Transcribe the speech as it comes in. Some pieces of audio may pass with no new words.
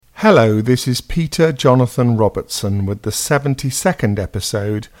Hello, this is Peter Jonathan Robertson with the 72nd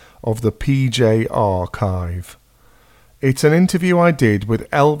episode of the PJ Archive. It's an interview I did with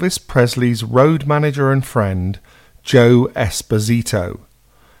Elvis Presley's road manager and friend, JOE Esposito,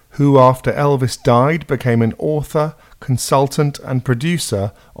 who after Elvis died became an author, consultant and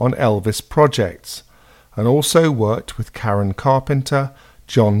producer on Elvis projects, and also worked with Karen Carpenter,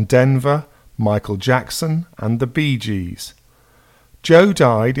 John Denver, Michael Jackson and the Bee Gees. Joe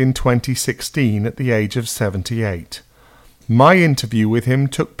died in 2016 at the age of 78. My interview with him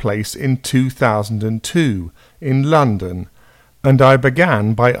took place in 2002 in London, and I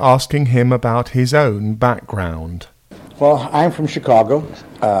began by asking him about his own background. Well, I'm from Chicago.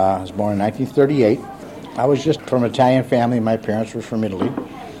 I was born in 1938. I was just from an Italian family. My parents were from Italy.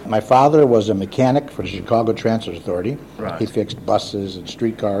 My father was a mechanic for the Chicago Transit Authority. Right. He fixed buses and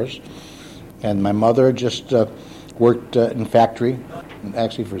streetcars. And my mother just worked in factory,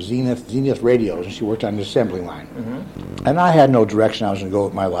 actually for Zenith Radios, and she worked on the assembly line. Mm-hmm. And I had no direction I was going to go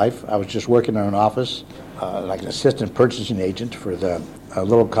with my life. I was just working in an office, like an assistant purchasing agent for a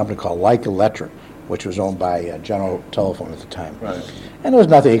little company called Like Electric, which was owned by General Telephone at the time. Right. And it was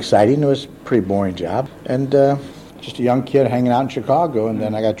nothing exciting. It was a pretty boring job. And just a young kid hanging out in Chicago, and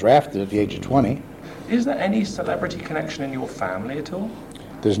then I got drafted at the age of 20. Is there any celebrity connection in your family at all?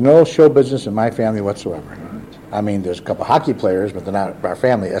 There's no show business in my family whatsoever. Right. I mean, there's a couple hockey players, but they're not our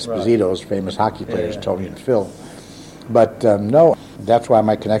family. Esposito's famous hockey players, yeah. Tony and Phil. But no, that's why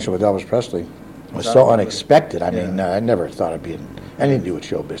my connection with Elvis Presley was so unexpected. I mean, I never thought it'd be anything to do with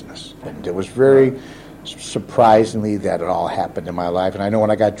show business. And it was very surprisingly that it all happened in my life. And I know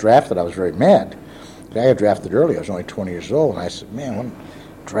when I got drafted, I was very mad. I got drafted early. I was only 20 years old. And I said, man, I'm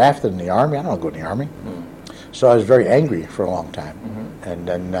drafted in the Army? I don't want to go in the Army. Mm-hmm. So I was very angry for a long time. Mm-hmm. And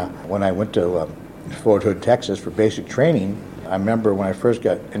then when I went to Fort Hood, Texas for basic training, I remember when I first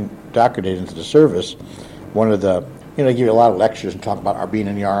got indoctrinated into the service, one of the, they give you a lot of lectures and talk about being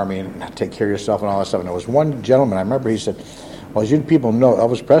in the Army and how to take care of yourself and all that stuff. And there was one gentleman, I remember he said, well, as you people know,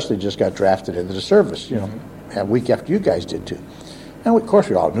 Elvis Presley just got drafted into the service, a week after you guys did too. And of course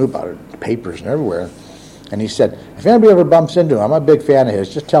we all knew about it, the papers and everywhere. And he said, if anybody ever bumps into him, I'm a big fan of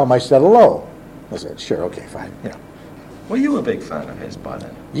his, just tell him I said hello. I said, sure, okay, fine, Were you a big fan of his by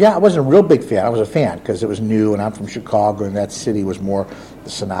then? Yeah, I wasn't a real big fan. I was a fan because it was new, and I'm from Chicago, and that city was more the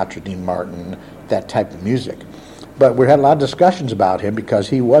Sinatra, Dean Martin, that type of music. But we had a lot of discussions about him because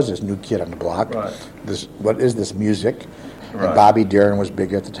he was this new kid on the block. Right. What is this music? Right. And Bobby Darin was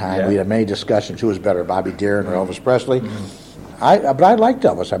bigger at the time. Yeah. We had many discussions. Who was better, Bobby Darin or Elvis Presley? Mm-hmm. But I liked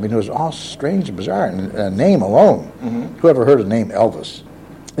Elvis. I mean, it was all strange and bizarre. And a name alone, mm-hmm. Whoever heard the name Elvis?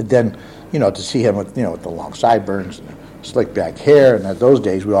 And then, to see him with, with the long sideburns and slick back hair, and at those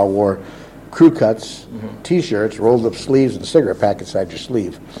days we all wore crew cuts, mm-hmm. T-shirts, rolled up sleeves, and a cigarette pack inside your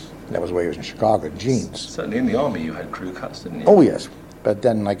sleeve. And that was the way it was in Chicago, jeans. Certainly in the Army you had crew cuts, didn't you? Oh, yes. But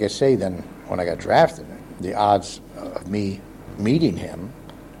then, like I say, when I got drafted, the odds of me meeting him,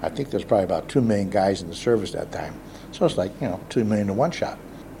 I think there's probably about 2 million guys in the service that time. So it's like, 2 million to one shot.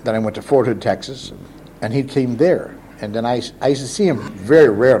 Then I went to Fort Hood, Texas, and he came there. And then I used to see him very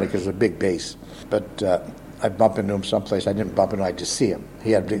rarely because it was a big base. But I'd bump into him someplace. I didn't bump into him. I'd just see him.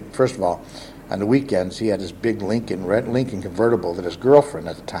 He had, first of all, on the weekends, he had this big red Lincoln convertible that his girlfriend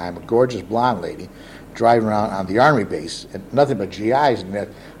at the time, a gorgeous blonde lady, driving around on the Army base, and nothing but GIs,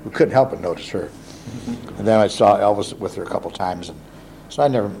 and we couldn't help but notice her. Mm-hmm. And then I saw Elvis with her a couple times, and so I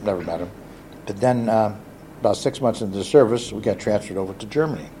never met him. But then about 6 months into the service, we got transferred over to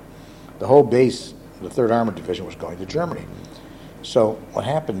Germany. The whole base, the 3rd Armored Division, was going to Germany. So what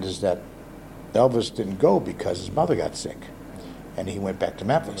happened is that Elvis didn't go because his mother got sick, and he went back to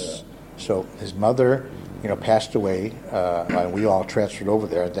Memphis. Yeah. So his mother, passed away, and we all transferred over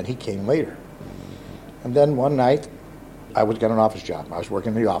there, and then he came later. And then one night, I got an office job. I was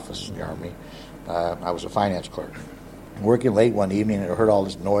working in the office in the Army. I was a finance clerk. Working late one evening, and I heard all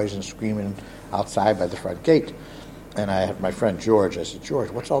this noise and screaming outside by the front gate. And I had my friend George. I said, George,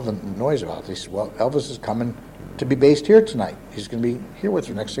 what's all the noise about? He said, well, Elvis is coming to be based here tonight. He's going to be here with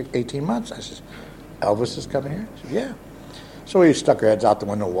you the next 18 months. I said, Elvis is coming here? He said, yeah. So we stuck our heads out the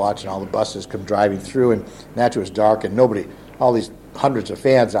window watching all the buses come driving through, and naturally it was dark, and all these hundreds of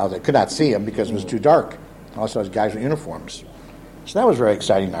fans out there could not see him because it was too dark. Also, those guys with uniforms. So that was very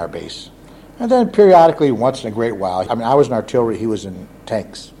exciting in our base. And then periodically, once in a great while, I was in artillery, he was in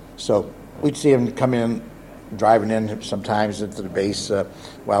tanks. So we'd see him come in, driving in sometimes into the base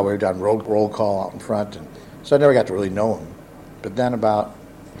while we were doing roll call out in front. And so I never got to really know him. But then about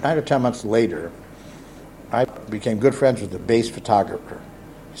 9 or 10 months later, I became good friends with the base photographer.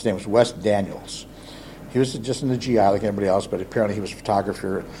 His name was Wes Daniels. He was just in the GI like everybody else, but apparently he was a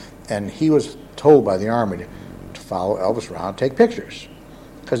photographer, and he was told by the Army to follow Elvis around and take pictures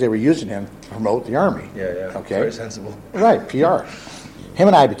because they were using him to promote the Army. Yeah. Okay. Very sensible. Right, PR. Him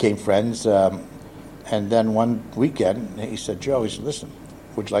and I became friends, and then one weekend he said, Joe, he said, listen,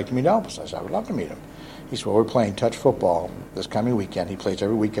 would you like to meet Elvis? I said, I would love to meet him. He said, well, we're playing touch football this coming weekend. He plays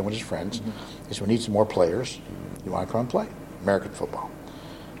every weekend with his friends. Mm-hmm. He said, we need some more players. You want to come and play American football?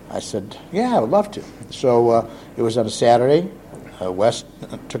 I said, yeah, I would love to. So it was on a Saturday. Wes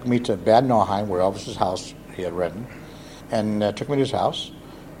took me to Bad Nauheim, where Elvis's house he had rented, and took me to his house,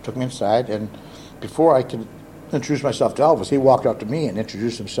 took me inside, and before I could introduce myself to Elvis, he walked up to me and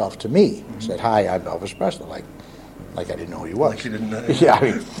introduced himself to me. Mm-hmm. Said, hi, I'm Elvis Presley, like I didn't know who he was. Like you didn't know. Yeah, I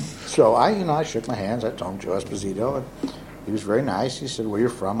mean, so I shook my hands. I told him Joe Esposito, and he was very nice. He said, where you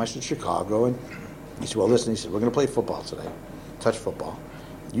from? I said, Chicago. And he said, well, listen, he said, we're going to play football today, touch football.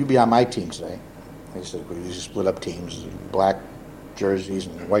 You be on my team today. He said, we usually split up teams, black jerseys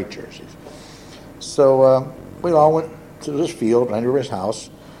and white jerseys. So we all went to this field under his house,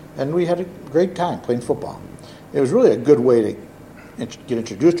 and we had a great time playing football. It was really a good way to get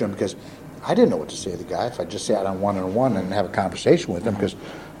introduced to him because I didn't know what to say to the guy if I just sat on one-on-one and have a conversation with him because,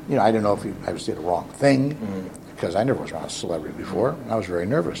 I didn't know if I would say the wrong thing because I never was around a celebrity before. I was very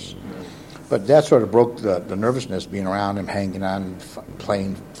nervous. But that sort of broke the nervousness, being around him, hanging on,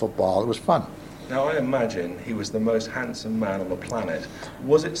 playing football. It was fun. Now, I imagine he was the most handsome man on the planet.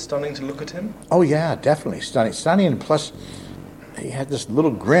 Was it stunning to look at him? Oh, yeah, definitely. Stunning, and plus he had this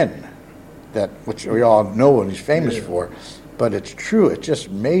little grin, which we all know what he's famous for. But it's true, it just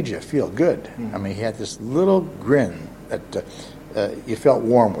made you feel good. I mean, he had this little grin that you felt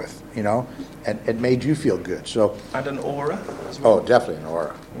warm with, and it made you feel good. So, and an aura as well? Oh, definitely an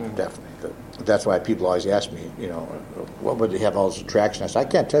aura, definitely. That's why people always ask me, what would he have all this attraction? I said, I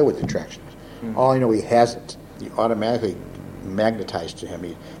can't tell you what the attraction is. All I know, he has it. You automatically magnetized to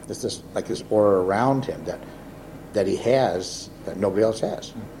him. There's this aura around him that he has that nobody else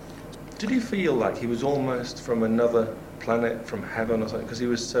has. Did you feel like he was almost from another planet, from heaven or something, because he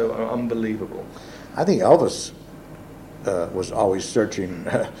was so unbelievable? I think Elvis was always searching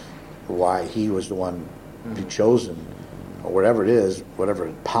why he was the one to be chosen, or whatever it is,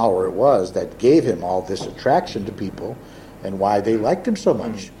 whatever power it was that gave him all this attraction to people, and why they liked him so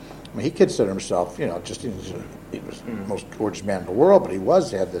much. I mean, he considered himself, he was the most gorgeous man in the world, but he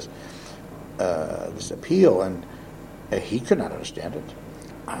had this appeal, and he could not understand it.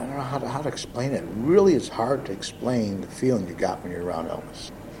 I don't know how to explain it. It really is hard to explain the feeling you got when you're around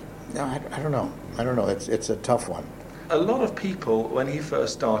Elvis. No, I don't know. It's a tough one. A lot of people, when he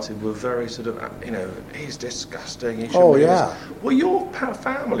first started, were very sort of, he's disgusting. Oh, yeah. Were your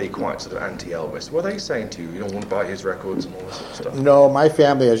family quite sort of anti-Elvis? Were they saying to you, you don't want to buy his records and all this sort of stuff? No, my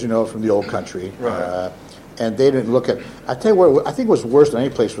family, as you know, from the old country. Right. And they didn't look at... I tell you what, I think what was worse than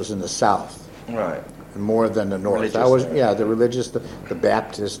any place was in the South. Right. More than the North. The religious, the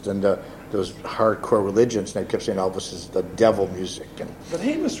Baptist, and those hardcore religions, and they kept saying Elvis is the devil music. But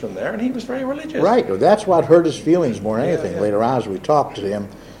he was from there, and he was very religious. Right. Well, that's what hurt his feelings more than anything. Yeah. Later on, as we talked to him,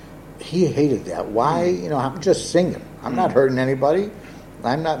 he hated that. Why? I'm just singing. I'm not hurting anybody.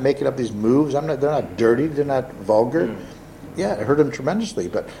 I'm not making up these moves. They're not dirty. They're not vulgar. Yeah, it hurt him tremendously.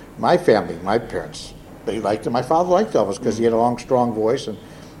 But my family, my parents, they liked him. My father liked Elvis because he had a long, strong voice,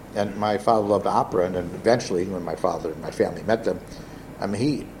 and my father loved opera, and then eventually, when my father and my family met them,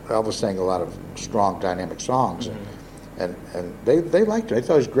 Elvis sang a lot of strong, dynamic songs, and they liked him. They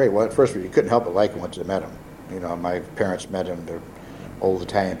thought he was great. Well, at first, you couldn't help but like him once you met him. My parents met him. They're old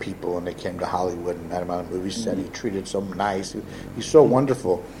Italian people, and they came to Hollywood and met him on a movie set. He treated so nice. He's so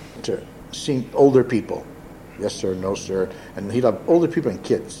wonderful to see older people. Yes, sir, no, sir. And he loved older people and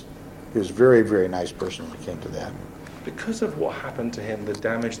kids. He was a very, very nice person when it came to that. Because of what happened to him, the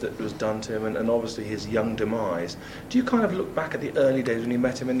damage that was done to him, and obviously his young demise, do you kind of look back at the early days when you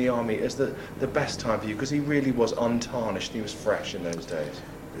met him in the army as the best time for you? Because he really was untarnished, he was fresh in those days.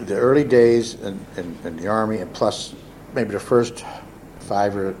 The early days in the army, and plus maybe the first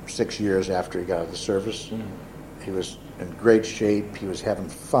 5 or 6 years after he got out of the service, he was in great shape, he was having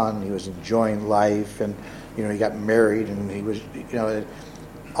fun, he was enjoying life, and he got married, and he was,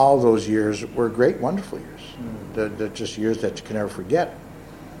 all those years were great, wonderful years. They're just years that you can never forget.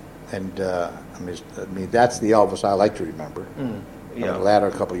 And that's the Elvis I like to remember. The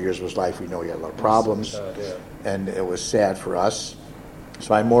latter couple of years of his life, we know he had a lot of problems, and it was sad for us.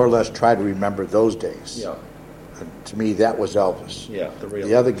 So I more or less try to remember those days. Yeah. And to me, that was Elvis. Yeah,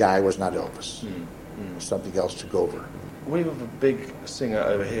 the other guy was not Elvis. Something else took over. we have a big singer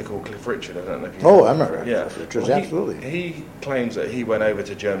over here called Cliff Richard. I don't know if you Oh, I remember. Yeah, Cliff Richards, absolutely. He claims that he went over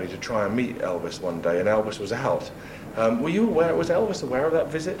to Germany to try and meet Elvis one day, and Elvis was out. Were you aware? Was Elvis aware of that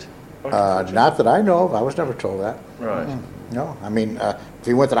visit? Not that I know of. I was never told that. Right. No. I mean, if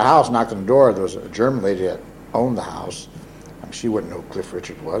he went to the house, knocked on the door, there was a German lady that owned the house. I mean, she wouldn't know who Cliff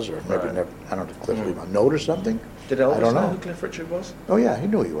Richard was, or maybe never. I don't know if Cliff leave a note or something. Did Elvis I don't know know who Cliff Richard was? Oh yeah, he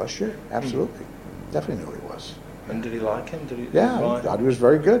knew who he was. Sure, absolutely, definitely knew who he was. And did he like him? Yeah, I thought he was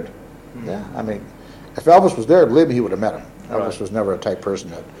very good. Yeah, I mean, if Elvis was there, believe me, he would have met him. Elvis was never a type person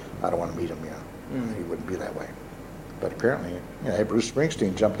that I don't want to meet him. He wouldn't be that way. But apparently, hey, Bruce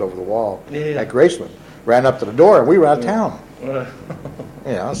Springsteen jumped over the wall at Graceland, ran up to the door, and we were out of town.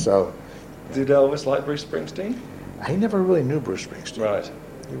 So. Did Elvis like Bruce Springsteen? He never really knew Bruce Springsteen. Right.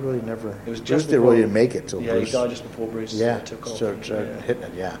 He really never. It was Bruce didn't really make it till Bruce. He died just before Bruce took off. Started hitting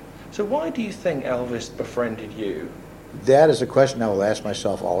it. Yeah. So why do you think Elvis befriended you? That is a question I will ask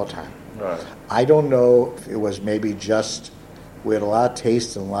myself all the time. Right. I don't know if it was maybe just we had a lot of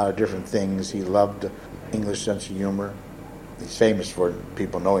taste in a lot of different things. He loved English sense of humor. He's famous for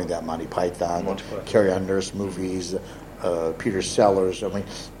people knowing that. Monty Python, Carry On Nurse movies, Peter Sellers. I mean,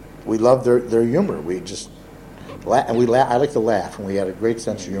 we loved their humor. We just I like to laugh, and we had a great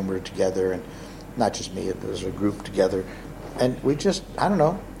sense of humor together, and not just me. It was a group together, and we just I don't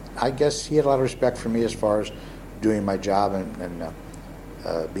know. I guess he had a lot of respect for me as far as doing my job and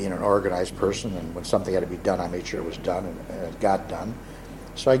being an organized person. And when something had to be done, I made sure it was done and it got done.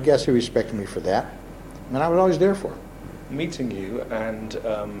 So I guess he respected me for that, and I was always there for him. Meeting you and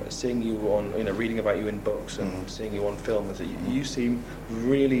seeing you on, reading about you in books and seeing you on film, you seem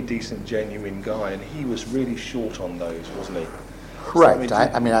really decent, genuine guy, and he was really short on those, wasn't he? Right. So,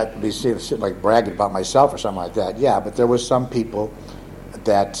 I'd be sitting like bragging about myself or something like that. Yeah, but there was some people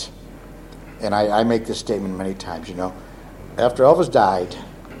that, and I make this statement many times, after Elvis died,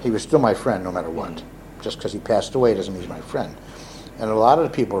 he was still my friend no matter what. Just because he passed away doesn't mean he's my friend. And a lot of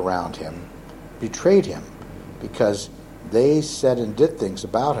the people around him betrayed him because they said and did things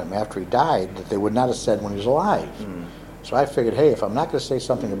about him after he died that they would not have said when he was alive. So I figured, hey, if I'm not going to say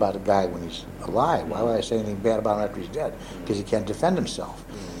something about a guy when he's alive, why would I say anything bad about him after he's dead? Because he can't defend himself.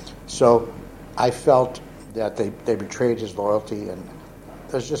 So I felt that they betrayed his loyalty, and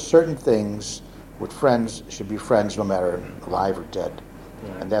there's just certain things with friends should be friends no matter alive or dead.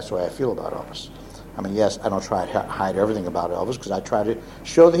 And that's the way I feel about Elvis. I mean, yes, I don't try to hide everything about Elvis because I try to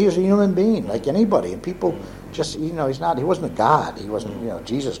show that he was a human being like anybody. And people just, he wasn't a god. He wasn't,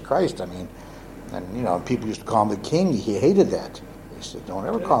 Jesus Christ. I mean, and, people used to call him the king. He hated that. He said, don't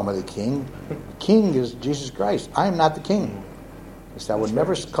ever call me the king. The king is Jesus Christ. I am not the king. He said, I would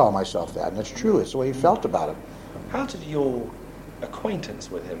never call myself that. And it's true. It's the way he felt about it. How did your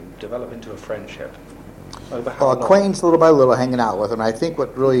acquaintance with him develop into a friendship? Acquaintance little by little, hanging out with him. I think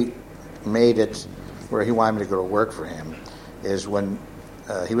what really made it where he wanted me to go to work for him is when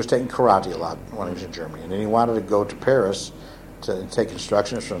he was taking karate a lot when he was in Germany, and then he wanted to go to Paris to take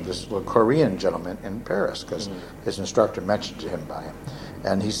instructions from this little Korean gentleman in Paris because his instructor mentioned to him by him,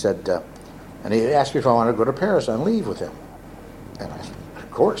 and he said, and he asked me if I wanted to go to Paris on leave with him, and I said,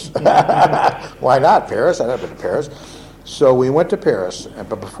 of course, why not Paris? I'd never been to Paris. So we went to Paris,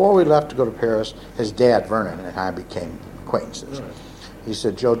 but before we left to go to Paris, his dad, Vernon, and I became acquaintances. Right. He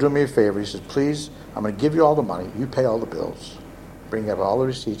said, Joe, do me a favor. He said, please, I'm going to give you all the money. You pay all the bills. Bring up all the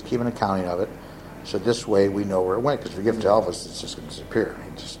receipts, keep an accounting of it, so this way we know where it went. Because if we give it to Elvis, it's just going to disappear.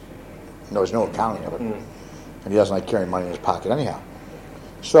 He just knows no accounting of it. And he doesn't like carrying money in his pocket anyhow.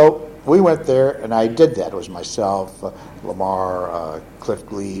 So we went there, and I did that. It was myself, Lamar, Cliff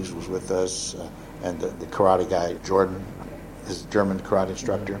Gleaves was with us, and the karate guy, Jordan, his German karate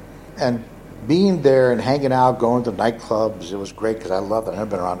instructor. And being there and hanging out, going to nightclubs, it was great because I loved it. I'd never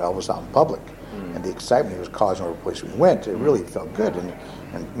been around Elvis out in public. And the excitement he was causing every place we went, it really felt good.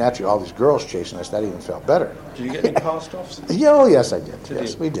 And naturally, all these girls chasing us, that even felt better. Did you get any cast-offs? Oh, yes, I did.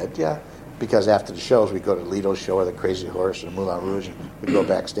 Yes, we did, yeah. Because after the shows, we'd go to Lito's show or the Crazy Horse or Moulin Rouge, and we'd go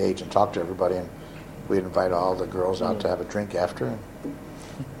backstage and talk to everybody. And we'd invite all the girls out to have a drink after. And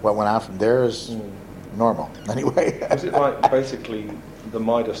what went on from there is normal, anyway. Was it like basically the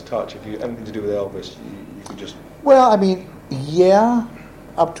Midas touch? If you had anything to do with Elvis, you could just... Well, I mean, yeah,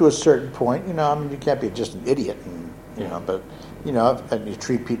 up to a certain point. You can't be just an idiot, but, and you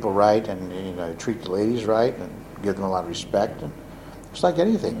treat people right, and, you treat the ladies right, and give them a lot of respect. And it's like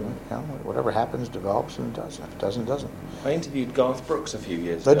anything, whatever happens develops, and it doesn't. If it doesn't, it doesn't. I interviewed Garth Brooks a few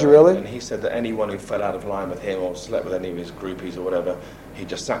years ago. Did you really? And he said that anyone who fell out of line with him or slept with any of his groupies or whatever, he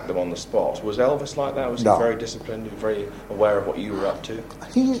just sacked them on the spot. Was Elvis like that? Was No. he very disciplined, very aware of what you were up to?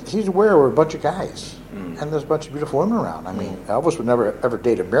 He's aware we're a bunch of guys, and there's a bunch of beautiful women around. I mean, Elvis would never ever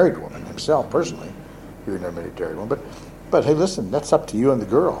date a married woman himself, personally. He would never date a married woman. But hey, listen, that's up to you and the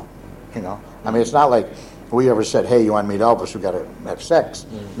girl. You know, I mean, it's not like we ever said, "Hey, you want to meet Elvis? We got to have sex."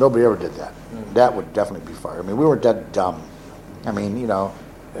 Nobody ever did that. That would definitely be fire. I mean, we weren't that dumb. I mean, you know,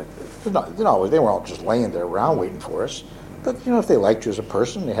 they weren't all just laying there around waiting for us. But you know, if they liked you as a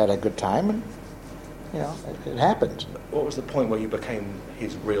person, they had a good time, and you know, it happened. What was the point where you became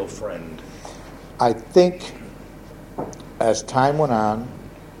his real friend? I think as time went on,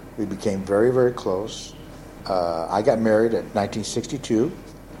 we became very, very close. I got married at 1962,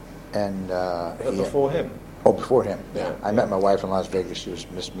 and Before him? Oh, before him. Yeah. I met my wife in Las Vegas. She was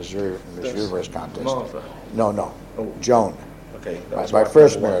Miss Missouri in Miss Universe contest. Martha? No. Oh. Joan. Okay. That was My wife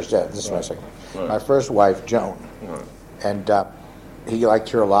first number one. marriage. Yeah, this is my second. Right. My first wife, Joan. Right. And he liked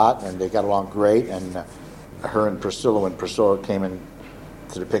her a lot, and they got along great. And her and Priscilla, when Priscilla came in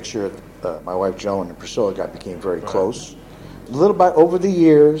to the picture, my wife Joan and Priscilla became very close. Little by over the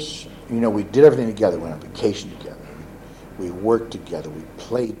years, you know, we did everything together. We went on vacation together. We worked together. We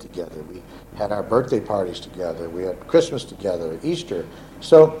played together. We had our birthday parties together. We had Christmas together, Easter.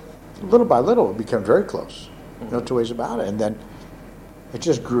 So little by little, we became very close. No two ways about it. And then it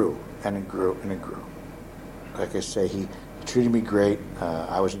just grew, and it grew, and it grew. Like I say, he treated me great.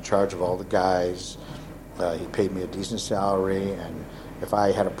 I was in charge of all the guys. He paid me a decent salary, and if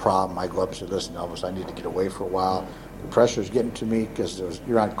I had a problem, I'd go up and say, "Listen, Elvis, I need to get away for a while. The pressure's getting to me," because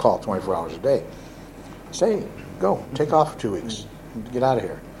you're on call 24 hours a day. Say, go, take off for 2 weeks, and get out of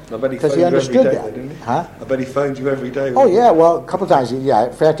here. I bet he Because phoned he you understood every day, that. didn't he? Huh? I bet he phoned you every day. Oh, yeah, well, a couple of times. Yeah,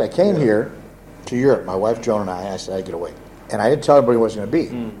 in fact, I came here to Europe, my wife Joan and I said, I'd get away. And I didn't tell everybody who it was going to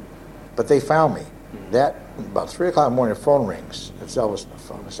be. But they found me. That, about 3 o'clock in the morning, the phone rings. It's Elvis on the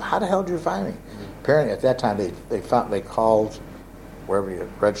phone. I said, "How the hell did you find me?" Apparently, at that time, they called wherever you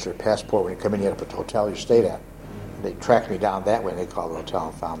registered a passport. When you come in, you had to put the hotel you stayed at. They tracked me down that way, and they called the hotel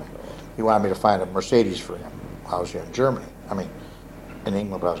and found me. He wanted me to find a Mercedes for him while I was here in Germany. I mean, in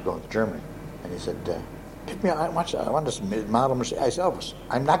England, but I was going to Germany. And he said, "Pick me up. I want this model Mercedes." I said, "Elvis,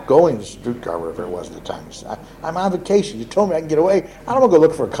 I'm not going to Stuttgart, wherever it was at the time." He said, "I'm on vacation. You told me I can get away. I don't want to go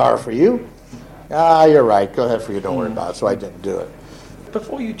look for a car for you." "Ah, you're right. Go ahead for you. Don't worry about it." So I didn't do it.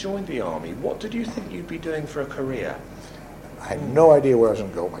 Before you joined the army, what did you think you'd be doing for a career? I had no idea where I was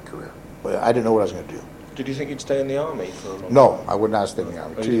going to go with my career. But I didn't know what I was going to do. Did you think you'd stay in the army for a long time? No, I would not stay in the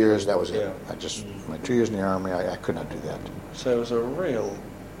Army. Oh, 2 you- years, that was it. yeah. My 2 years in the Army, I could not do that. So it was a real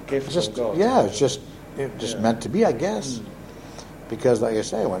gift It's just, from God. yeah, it just meant to be, I guess. Because, like I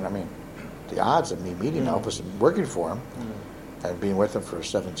say, the odds of me meeting Elvis and working for him and being with him for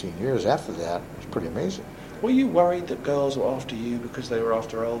 17 years after that was pretty amazing. Were you worried that girls were after you because they were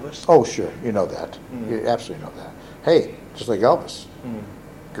after Elvis? Oh, sure, you know that. You absolutely know that. Hey, just like Elvis.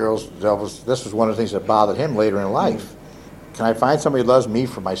 Girls, Elvis, this was one of the things that bothered him later in life. Can I find somebody who loves me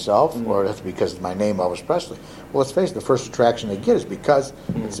for myself, or that's because of my name, Elvis Presley? Well, let's face it, the first attraction they get is because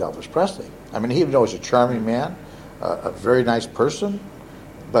it's Elvis Presley. I mean, even though he's a charming man, a very nice person,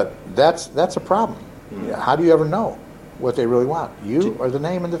 but that's a problem. How do you ever know what they really want? You or the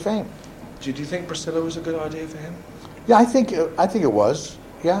name and the fame? Did you think Priscilla was a good idea for him? Yeah, I think it was.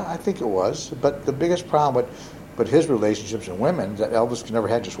 Yeah, I think it was. But the biggest problem with his relationships and women, that Elvis could never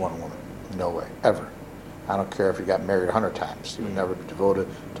had just one woman. No way, ever. I don't care if he got married 100 times. He would never be devoted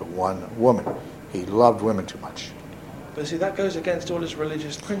to one woman. He loved women too much. But see, that goes against all his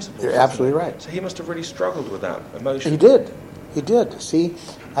religious principles. You're doesn't absolutely it? right. So he must have really struggled with that emotion. He did. He did. See,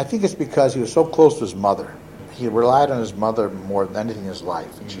 I think it's because he was so close to his mother. He relied on his mother more than anything in his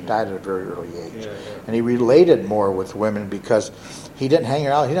life, and she died at a very early age. Yeah. And he related more with women because he didn't hang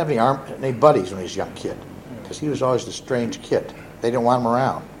around. He didn't have any buddies when he was a young kid, because he was always the strange kid. They didn't want him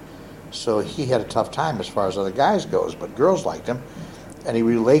around. So he had a tough time as far as other guys goes, but girls liked him, and he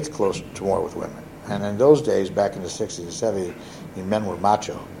relates close to more with women. And in those days, back in the 60s and 70s, men were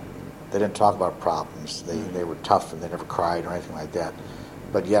macho. They didn't talk about problems. They were tough, and they never cried or anything like that.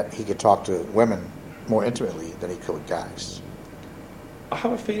 But yet he could talk to women more intimately than he could with guys. I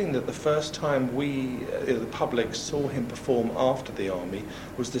have a feeling that the first time the public, saw him perform after the army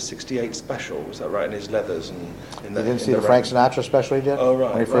was the '68 special. Was that right? In his leathers and in You didn't see the Frank Sinatra special he did? Oh,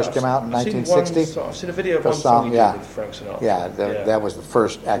 right. When he first came out in 1960? I've seen a video of The one song he yeah. did with Frank Sinatra. Yeah, that was the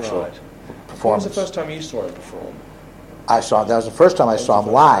first actual Right. When was performance. the first time you saw him perform? That was the first time I saw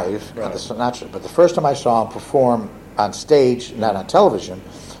him live Right. on the Sinatra. But the first time I saw him perform on stage, not on television,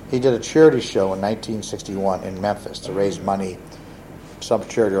 he did a charity show in 1961 in Memphis to raise money, some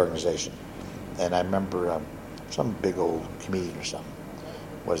charity organization. And I remember some big old comedian or something.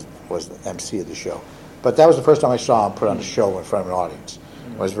 was the MC of the show. But that was the first time I saw him put on a show in front of an audience.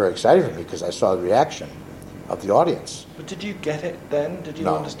 It was very exciting for me because I saw the reaction of the audience. But did you get it then? Did you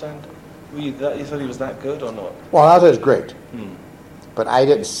No. understand? You thought he was that good or not? Well, I thought it was great. But I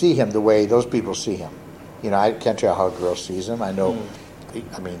didn't see him the way those people see him. You know, I can't tell how a girl sees him. I know,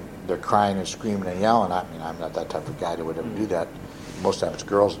 I mean, they're crying and screaming and yelling. I mean, I'm not that type of guy that would ever do that. Most times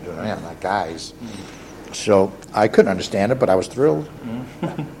girls are doing it, not guys. So I couldn't understand it, but I was thrilled.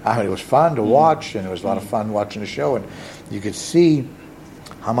 I mean, it was fun to watch, and it was a lot of fun watching the show. And you could see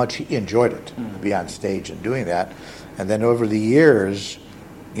how much he enjoyed it, to be on stage and doing that. And then over the years,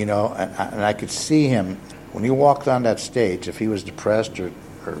 you know, and I could see him, when he walked on that stage, if he was depressed or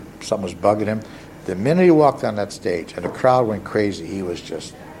something was bugging him, the minute he walked on that stage and the crowd went crazy, he was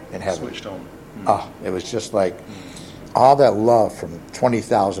just in heaven. Switched on. Oh, it was just like all that love from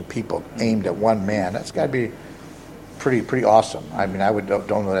 20,000 people aimed at one man. That's got to be pretty awesome. I mean, I don't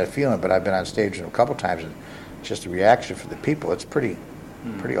know that feeling, but I've been on stage a couple times, and just the reaction from the people, it's pretty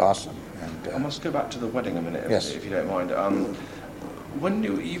awesome. And I must go back to the wedding a minute, Yes. if you don't mind. When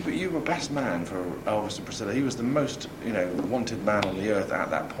you were best man for Elvis and Priscilla, he was the most, you know, wanted man on the earth at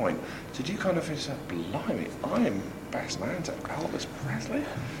that point. Did you kind of feel, blimey, I am best man to Elvis Presley?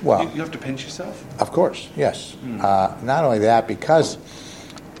 Well, you have to pinch yourself? Of course, yes. Not only that, because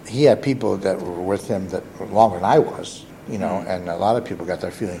he had people that were with him that were longer than I was, you know, and a lot of people got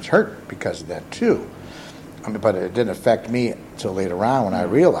their feelings hurt because of that too. I mean, but it didn't affect me until later on when I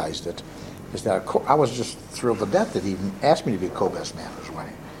realized it. Is that I was just thrilled to death that he even asked me to be co-best man at his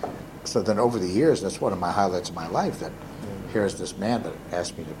wedding. So then over the years, that's one of my highlights of my life, that here's this man that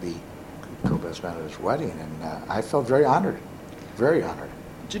asked me to be co-best man at his wedding, and I felt very honored, very honored.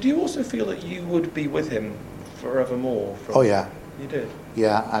 Did you also feel that you would be with him forevermore? Oh, yeah. You did?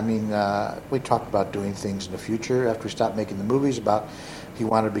 Yeah, I mean, we talked about doing things in the future after we stopped making the movies. About he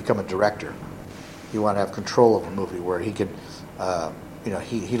wanted to become a director. He wanted to have control of a movie where he could, you know,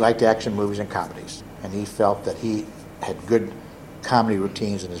 he liked action movies and comedies, and he felt that he had good comedy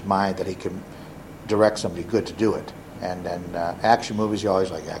routines in his mind that he could direct somebody good to do it. And then action movies, you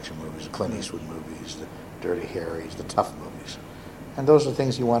always like action movies, the Clint Eastwood movies, the Dirty Harrys, the tough movies. And those are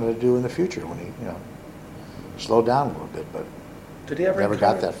things he wanted to do in the future when he, you know, slowed down a little bit, but Did he ever never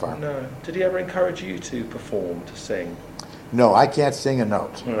got that far. No. Did he ever encourage you to perform, to sing? No, I can't sing a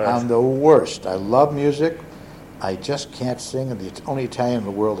note. Right. I'm the worst. I love music. I just can't sing. I'm the only Italian in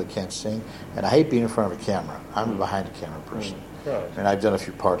the world that can't sing. And I hate being in front of a camera. I'm a behind-the-camera person. Right. And I've done a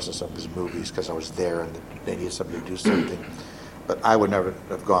few parts in some of his movies because I was there and they needed somebody to do something. But I would never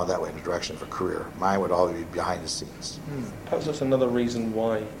have gone that way in the direction of a career. Mine would always be behind the scenes. Perhaps that's another reason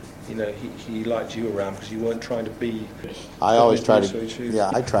why, you know, he liked you around, because you weren't trying to be... I always try So he to, chooses.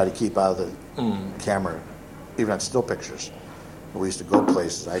 I try to keep out of the camera, even on still pictures. We used to go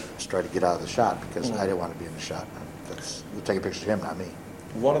places, I just tried to get out of the shot because I didn't want to be in the shot. You're taking pictures of him, not me.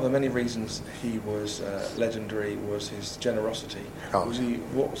 One of the many reasons he was legendary was his generosity. Oh.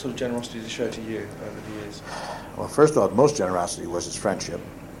 What sort of generosity did he show to you over the years? Well, first of all, most generosity was his friendship.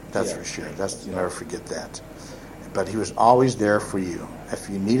 That's Yeah. for sure. You never forget that. But he was always there for you. If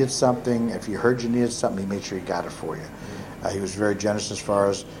you needed something, if you heard you needed something, he made sure he got it for you. He was very generous as far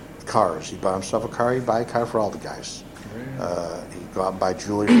as cars. He bought himself a car. He'd buy a car for all the guys. He'd go out and buy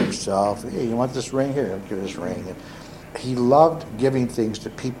jewelry for himself. Hey, you want this ring? Here, I'll give you this ring. And he loved giving things to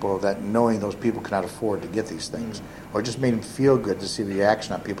people that knowing those people cannot afford to get these things. Or just made him feel good to see the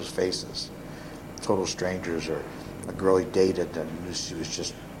reaction on people's faces. Total strangers, or a girl he dated and she was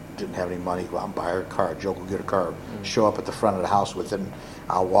just didn't have any money, go out and buy her a car. Joe will get a car, show up at the front of the house with it, and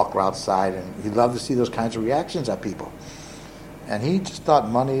I'll walk her outside. And he loved to see those kinds of reactions on people. And he just thought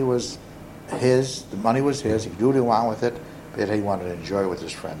money was his, the money was his, he could do what he wanted with it, but he wanted to enjoy it with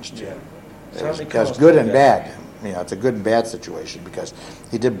his friends too. Yeah. So how many That's cars good did he and get? bad. You know, it's a good and bad situation because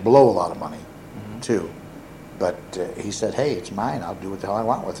he did blow a lot of money too. But he said, hey, it's mine, I'll do what the hell I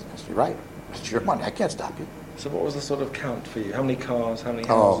want with it. I said, you're right, it's your money, I can't stop you. So what was the sort of count for you? How many cars, how many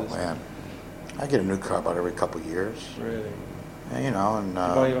Oh, houses? man. I get a new car about every couple of years. Really? And, you know, and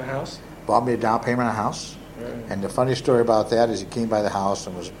Buy you a house? bought me a down payment on a house. Really? And the funny story about that is he came by the house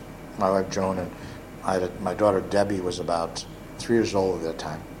and was my wife Joan, and my daughter Debbie was about 3 years old at that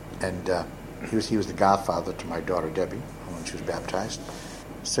time. And he was the godfather to my daughter Debbie when she was baptized.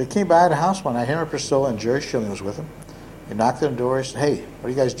 So he came by the house one night, him and Priscilla and Jerry Schilling was with him. He knocked on the door, he said, hey, what are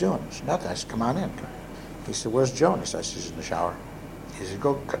you guys doing? I said, nothing. I said, come on in. He said, where's Joan? He said, she's in the shower. He said,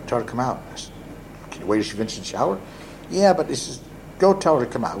 go tell her to come out. I said, can you wait till she finishes the shower? Yeah, but he says, go tell her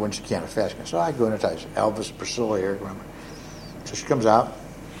to come out when she can, fast. So I go in and tell her, Elvis, Priscilla here, remember. So she comes out.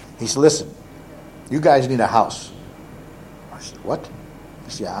 He said, listen, you guys need a house. I said, what? He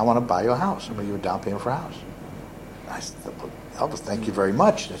said, yeah, I want to buy you a house. I'm going to give you a down payment for a house. I said, well, Elvis, thank you very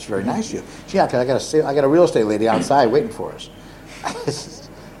much. That's very nice of you. Yeah, because I got a real estate lady outside waiting for us. I said,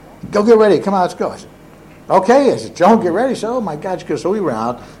 go get ready. Come on, let's go. I said, okay. I said, Joan, get ready. So, oh my God. So we went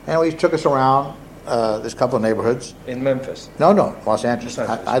out, and he took us around this couple of neighborhoods. In Memphis? No, Los Angeles. Los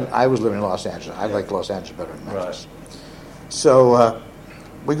Angeles. I was living in Los Angeles. I like Los Angeles better than Memphis. Right. So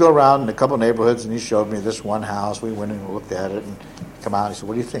we go around in a couple of neighborhoods, and he showed me this one house. We went in and looked at it, and come out. He said,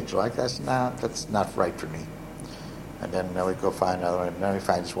 what do you think? Do you like that? I said, nah, that's not right for me. And then we go find another one, and then we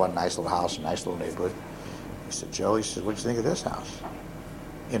find this one nice little house, a nice little neighborhood. He said, Joe, he said, what do you think of this house?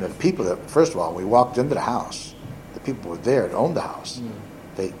 You know, the people that, first of all, we walked into the house, the people were there that owned the house.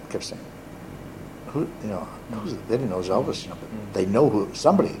 They kept saying, who, you know, they didn't know it was Elvis, you know, but they know who,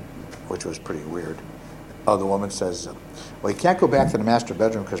 somebody, which was pretty weird. Oh, the woman says, well, you can't go back to the master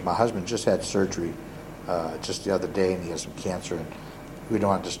bedroom because my husband just had surgery just the other day, and he has some cancer, and we don't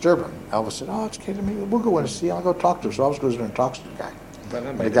want to disturb him. Elvis said, oh, it's okay to me. We'll go in and see him. I'll go talk to him. So Elvis goes in and talks to the guy.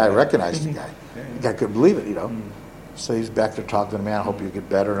 And the guy recognized the guy. The guy couldn't believe it, you know. So he's back there talking to the man, I hope you get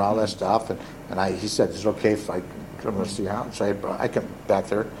better and all that stuff. And he said, is it okay if I come and see how? So I come back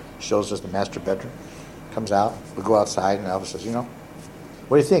there, shows us the master bedroom, comes out, we go outside, and Elvis says, you know,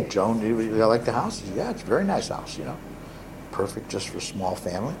 what do you think, Joan? Do you like the house? He said, yeah, it's a very nice house, you know. Perfect just for a small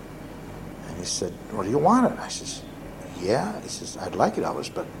family. And he said, well, do you want it? I says, yeah. He says, I'd like it,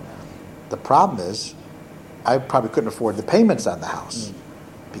 Elvis, but the problem is I probably couldn't afford the payments on the house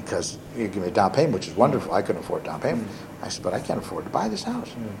because you give me a down payment, which is wonderful. I couldn't afford a down payment. I said, but I can't afford to buy this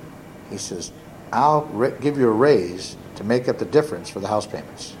house. He says, I'll give you a raise to make up the difference for the house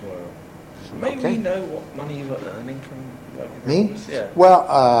payments. Wow. Maybe you know what money you were earning from working. Me? Yeah. Well,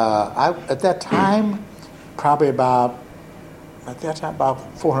 at that time, probably about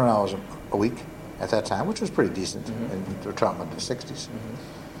 $400 a week at that time, which was pretty decent. And we're talking about the 60s.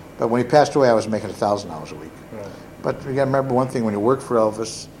 But when he passed away, I was making $1,000 a week. Right. But you got to remember one thing: when you worked for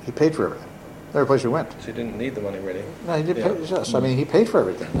Elvis, he paid for everything. Every place we went. So he didn't need the money, really. No, he did pay us. I mean, he paid for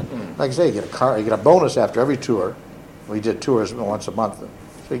everything. Like I say, you get a car, you get a bonus after every tour. We did tours once a month, so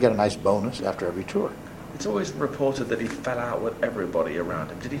you get a nice bonus after every tour. It's always reported that he fell out with everybody around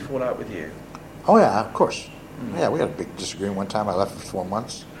him. Did he fall out with you? Oh yeah, of course. Yeah, we had a big disagreement one time. I left for 4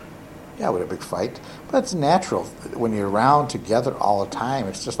 months. Yeah, we had a big fight. But it's natural. When you're around together all the time,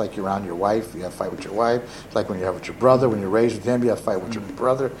 it's just like you're around your wife. You have a fight with your wife. It's like when you have with your brother. When you're raised with him, you have a fight with your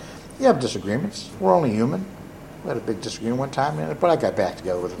brother. You have disagreements. We're only human. We had a big disagreement one time, but I got back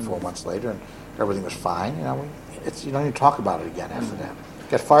together with him 4 months later, and everything was fine. You know, you don't even talk about it again after that.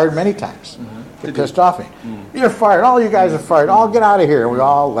 Got fired many times. It pissed off me. You're fired. All you guys are fired. All get out of here. And we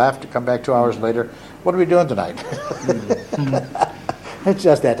all left to come back 2 hours later. What are we doing tonight? It's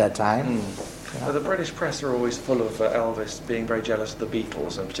just at that time. The British press are always full of Elvis being very jealous of the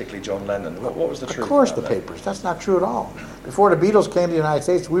Beatles, and particularly John Lennon. What was the truth? Of course, the that? papers. That's not true at all. Before the Beatles came to the United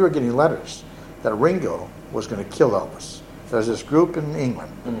States, we were getting letters that Ringo was going to kill Elvis. There's this group in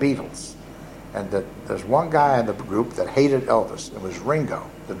England, the Beatles, and there's one guy in the group that hated Elvis. It was Ringo,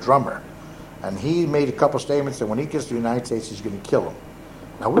 the drummer, and he made a couple statements that when he gets to the United States, he's going to kill him.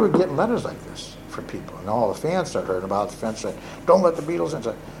 Now, we were getting letters like this from people, and all the fans started hearing about it. The fans said, don't let the Beatles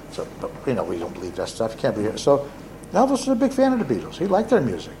in. So, you know, we don't believe that stuff. You can't believe it. So Elvis was a big fan of the Beatles. He liked their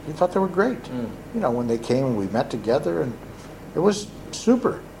music. He thought they were great. You know, when they came and we met together, and it was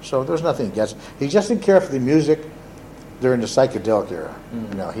super. So there was nothing against it. He just didn't care for the music during the psychedelic era.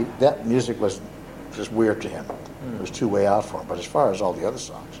 You know, that music was just weird to him. It was too way out for him. But as far as all the other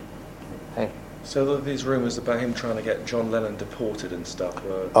songs, hey. So there are these rumors about him trying to get John Lennon deported and stuff.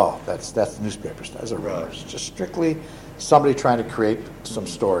 Oh, that's newspaper stuff. Those are rumors. Just strictly somebody trying to create some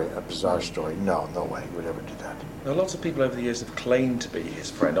story, a bizarre story. No way he would ever do that. Now, lots of people over the years have claimed to be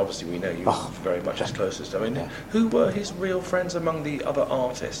his friend. Obviously, we know you very much his closest. I mean, who were his real friends among the other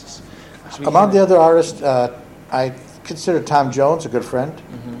artists? Among the other artists, I consider Tom Jones a good friend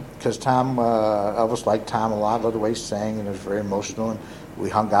because Elvis liked Tom a lot. Loved the way he sang, and it was very emotional. And we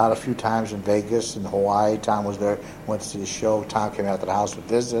hung out a few times in Vegas and Hawaii. Tom was there, went to see a show. Tom came out to the house to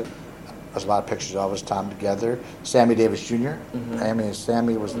visit. There's a lot of pictures of Elvis, Tom together. Sammy Davis Jr. I mean,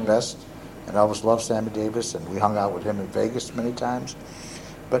 Sammy was the best, and Elvis loved Sammy Davis, and we hung out with him in Vegas many times.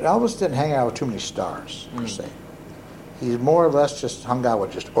 But Elvis didn't hang out with too many stars, per se. He more or less just hung out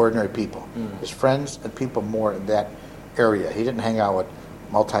with just ordinary people. His friends and people more in that area. He didn't hang out with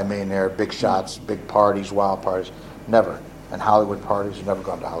multimillionaire, big shots, big parties, wild parties. Never. And Hollywood parties, he's never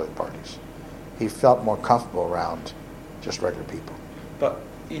gone to Hollywood parties. He felt more comfortable around just regular people. But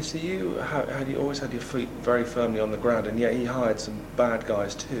you see, you always had your feet very firmly on the ground, and yet he hired some bad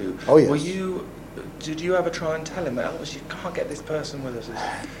guys too. Oh, yes. Were you Did you ever try and tell him that Elvis, you can't get this person with us?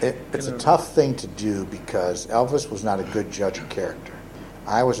 It's a tough thing to do because Elvis was not a good judge of character.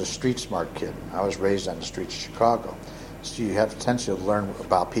 I was a street smart kid. I was raised on the streets of Chicago. So you have the tendency to learn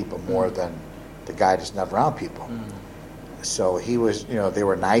about people more than the guy that's never around people. So he was, they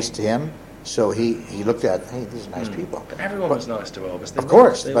were nice to him. So he looked at, hey, these are nice people. But everyone was nice to Elvis. Of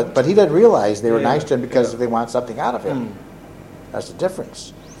course, but he didn't realize they were nice to him because they want something out of him. That's the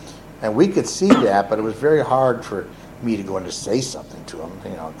difference. And we could see that, but it was very hard for me to go in to say something to him,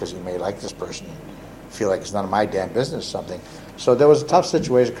 because he may like this person and feel like it's none of my damn business or something. So there was a tough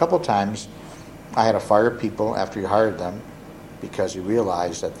situation. A couple of times I had to fire people after he hired them because he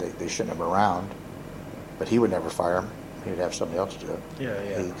realized that they shouldn't have been around. But he would never fire them. He would have somebody else do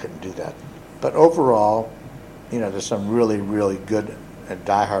it. He couldn't do that. But overall, there's some really, really good and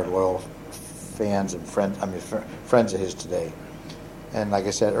diehard loyal fans and friends of his today. And like I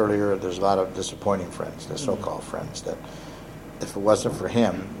said earlier, there's a lot of disappointing friends, the so-called friends, that if it wasn't for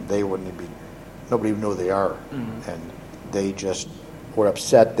him, they wouldn't be, nobody even knew who they are. And they just were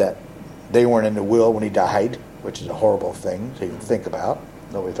upset that they weren't in the will when he died, which is a horrible thing to even think about.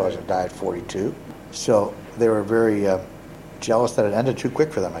 Nobody thought he would die at 42. So they were very jealous that it ended too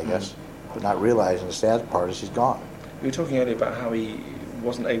quick for them, I guess, but not realizing the sad part is he's gone. We were talking earlier about how he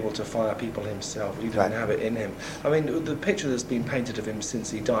wasn't able to fire people himself. He didn't have it in him. I mean, the picture that's been painted of him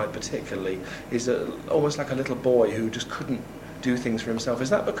since he died particularly is almost like a little boy who just couldn't do things for himself. Is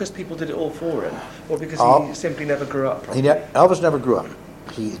that because people did it all for him, or because he simply never grew up properly? Elvis never grew up.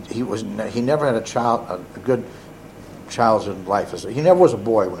 He never had a good childhood life. He never was a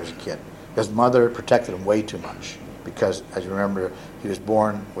boy when he was a kid. His mother protected him way too much because, as you remember, he was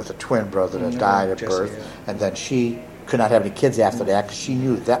born with a twin brother that died at birth, and then she could not have any kids after that because she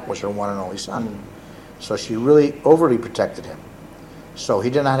knew that was her one and only son. So she really overly protected him. So he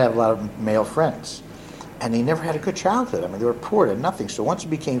did not have a lot of male friends. And he never had a good childhood. I mean, they were poor, they had nothing. So once he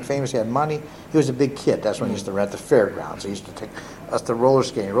became famous, he had money. He was a big kid. That's when he used to rent the fairgrounds. He used to take us to roller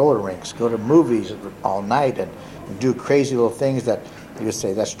skating, roller rinks, go to movies all night and do crazy little things that you would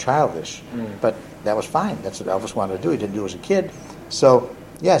say, that's childish. But that was fine. That's what Elvis wanted to do. He didn't do it as a kid. So,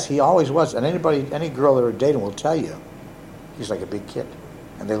 yes, he always was. And any girl that were dating will tell you, he's like a big kid.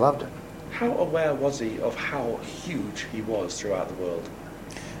 And they loved him. How aware was he of how huge he was throughout the world?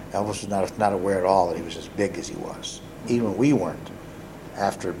 Elvis was not aware at all that he was as big as he was. Even we weren't.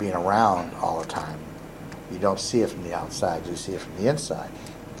 After being around all the time, you don't see it from the outside, you see it from the inside.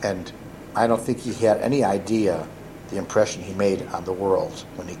 And I don't think he had any idea the impression he made on the world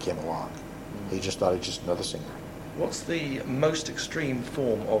when he came along. He just thought he was just another singer. What's the most extreme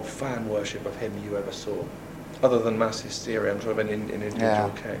form of fan worship of him you ever saw? Other than mass hysteria, I'm sort of an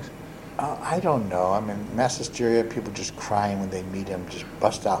individual case. I don't know. I mean, mass hysteria, people just crying when they meet him, just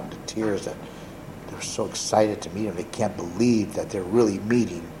bust out into tears that they're so excited to meet him. They can't believe that they're really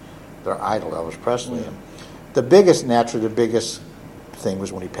meeting their idol, Elvis Presley. And the biggest thing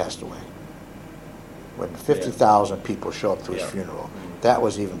was when he passed away. When 50,000 people show up to his funeral. That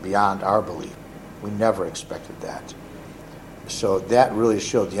was even beyond our belief. We never expected that. So that really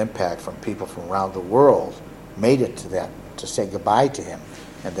showed the impact from people from around the world, made it to that, to say goodbye to him.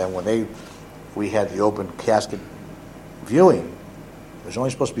 And then when we had the open casket viewing, it was only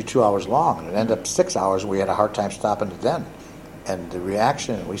supposed to be 2 hours long, and it ended up 6 hours, and we had a hard time stopping it then. And the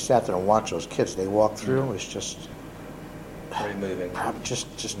reaction, we sat there and watched those kids. They walked through, it was just very moving. Just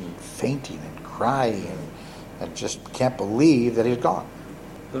fainting and crying, and just can't believe that he's gone.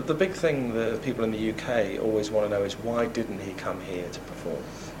 The big thing that people in the UK always want to know is why didn't he come here to perform?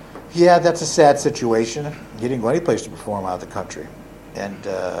 Yeah, that's a sad situation. He didn't go any place to perform out of the country. And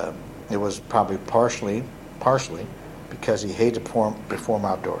it was probably partially because he hated to perform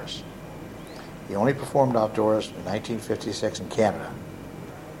outdoors. He only performed outdoors in 1956 in Canada,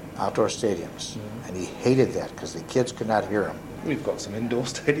 outdoor stadiums. And he hated that because the kids could not hear him. We've got some indoor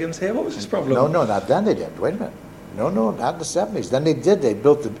stadiums here. What was his problem? No, not then they did. Wait a minute. No, not in the 70s. Then they did. They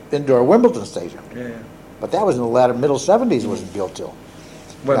built the indoor Wimbledon Stadium. Yeah. But that was in the middle 70s. It wasn't built till.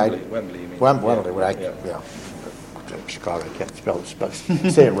 Wembley, you mean? Wembley. Chicago, I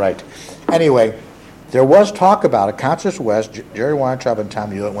can't say it right. Anyway, there was talk about it. Concerts West, Jerry Weintraub and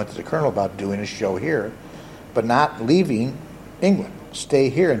Tom Hewlett went to the Colonel about doing a show here, but not leaving England. Stay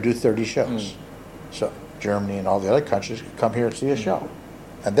here and do 30 shows. So Germany and all the other countries could come here and see a show.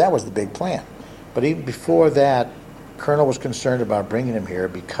 And that was the big plan. But even before that, Colonel was concerned about bringing him here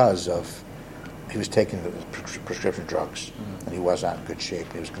because he was taking the prescription drugs, and he was not in good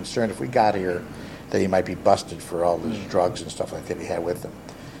shape. He was concerned if we got here that he might be busted for all these drugs and stuff like that he had with him.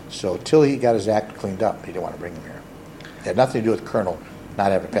 So till he got his act cleaned up, he didn't want to bring him here. It had nothing to do with Colonel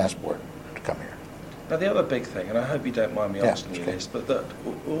not having a passport to come here. Now the other big thing, and I hope you don't mind me Yeah, asking you okay. this, but that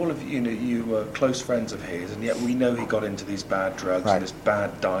all of you, you were close friends of his, and yet we know he got into these bad drugs Right. and this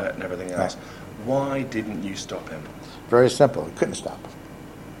bad diet and everything else. Right. Why didn't you stop him? Very simple. He couldn't stop him.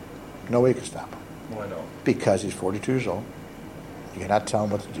 No way he could stop him. Why not? Because he's 42 years old. You cannot tell him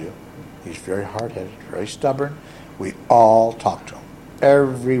what to do. He's very hard-headed, very stubborn. We all talk to him.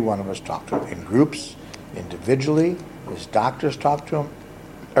 Every one of us talk to him in groups, individually. His doctors talk to him.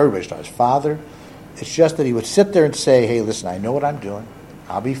 Everybody's talking. His father. It's just that he would sit there and say, "Hey, listen, I know what I'm doing.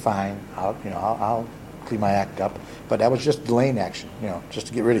 I'll be fine. I'll clean my act up." But that was just delaying action, just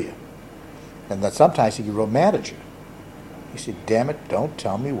to get rid of you. And that sometimes he get real mad at you. He said, "Damn it, don't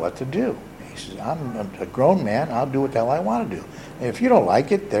tell me what to do." He says, "I'm a grown man. I'll do what the hell I want to do. And if you don't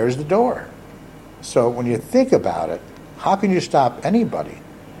like it, there's the door." So when you think about it, how can you stop anybody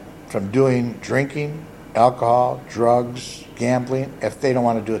from doing drinking, alcohol, drugs, gambling, if they don't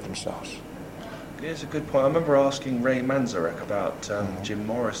want to do it themselves? It's a good point. I remember asking Ray Manzarek about Jim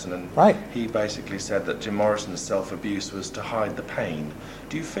Morrison, and Right. he basically said that Jim Morrison's self-abuse was to hide the pain.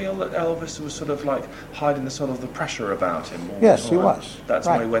 Do you feel that Elvis was sort of like hiding the sort of the pressure about him all Yes, the he time? was. That's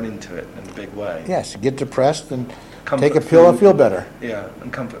Right. why he went into it in a big way. Yes, get depressed and Comfort take a pill and food. feel better. Yeah,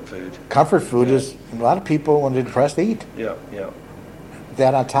 and comfort food. Comfort food is, a lot of people, when they're depressed, they eat. Yeah, yeah.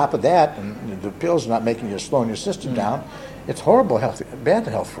 That on top of that, and the pills not making you, slowing your system down, it's horrible health, bad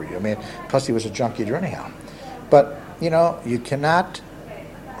health for you. I mean, plus he was a junk eater anyhow. But, you cannot,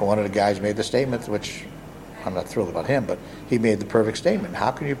 one of the guys made the statement, which I'm not thrilled about him, but he made the perfect statement.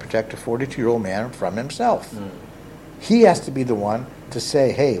 How can you protect a 42-year-old man from himself? He has to be the one to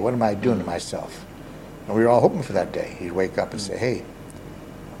say, "Hey, what am I doing to myself?" And we were all hoping for that day. He'd wake up and say, "Hey,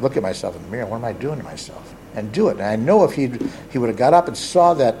 look at myself in the mirror. What am I doing to myself?" And do it. And I know if he would have got up and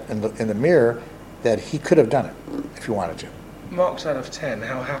saw that in the mirror, that he could have done it if he wanted to. Marks out of 10,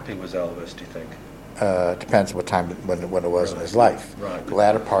 how happy was Elvis, do you think? Depends what time when it was in his life. Right. The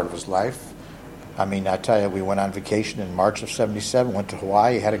latter part of his life. I mean, I tell you, we went on vacation in March of '77. Went to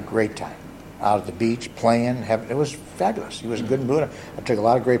Hawaii. Had a great time. Out at the beach, playing. It was fabulous. He was in a good mood. I took a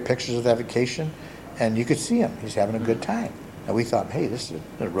lot of great pictures of that vacation, and you could see him. He's having a good time. And we thought, hey, this is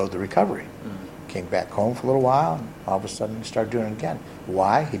the road to recovery. Came back home for a little while, and all of a sudden he started doing it again.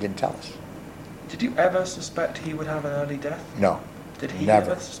 Why? He didn't tell us. Did you ever suspect he would have an early death? No. Did he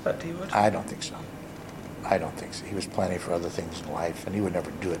Never. ever suspect he would? I don't think so. I don't think so. He was planning for other things in life, and he would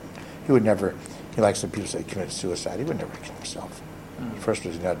never do it. He would never, like some people say, he committed suicide. He would never kill himself. First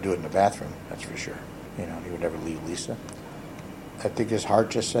was not do it in the bathroom, that's for sure. He would never leave Lisa. I think his heart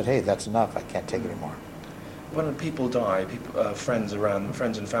just said, hey, that's enough. I can't take it anymore. When people die, friends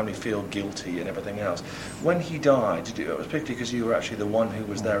and family feel guilty and everything else. When he died, particularly because you were actually the one who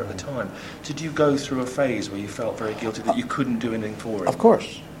was there at the time, did you go through a phase where you felt very guilty that you couldn't do anything for him? Of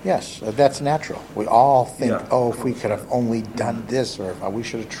course, yes. That's natural. We all think, Yeah. if we could have only done this, or if we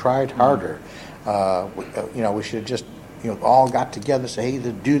should have tried harder. We should have just, all got together and say,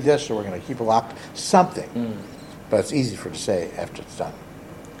 hey, do this, or we're going to keep it locked. Something. But it's easy for it to say after it's done.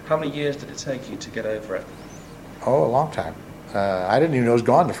 How many years did it take you to get over it? Oh, a long time. I didn't even know he was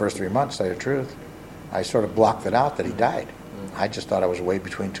gone the first 3 months, to tell you the truth. I sort of blocked it out that he died. I just thought I was away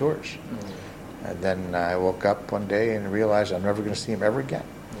between tours. And then I woke up one day and realized I'm never going to see him ever again.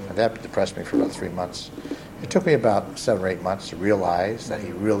 And that depressed me for about 3 months. It took me about 7 or 8 months to realize that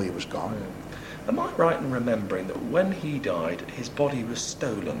he really was gone. Am I right in remembering that when he died, his body was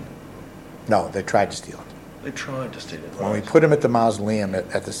stolen? No, they tried to steal it. They tried to steal it. When we right? put him at the mausoleum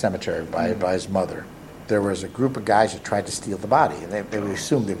at the cemetery by his mother, there was a group of guys that tried to steal the body, and they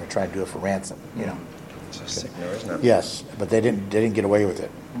assumed they were trying to do it for ransom. It's a sickener, isn't it? Yes, but they didn't get away with it.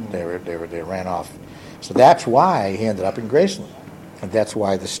 They ran off. So that's why he ended up in Graceland, and that's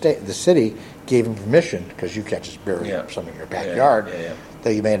why the city gave him permission, because you catch us burying something in your backyard. Yeah.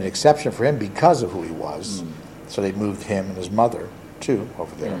 They made an exception for him because of who he was. So they moved him and his mother too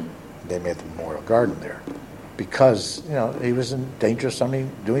over there. They made the memorial garden there because he was in danger of somebody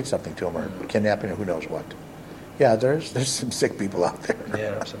doing something to him or kidnapping or who knows what. Yeah, there's some sick people out there.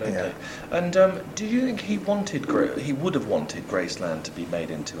 Yeah, absolutely. Yeah. And do you think he would have wanted Graceland to be made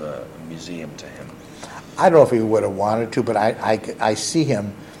into a museum to him? I don't know if he would have wanted to, but I see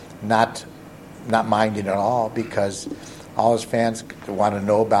him not minding at all, because all his fans want to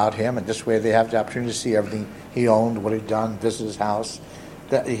know about him, and this way they have the opportunity to see everything he owned, what he'd done, visit his house.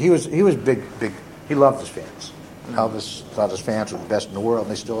 He was big. He loved his fans. Elvis thought his fans were the best in the world,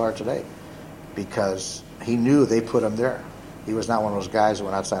 and they still are today, because he knew they put him there. He was not one of those guys who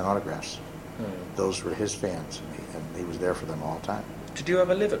went out signing autographs. Those were his fans, and he was there for them all the time. Did you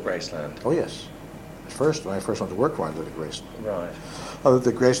ever live at Graceland? Oh, yes. When I first went to work for him, I lived at Graceland. Right. I lived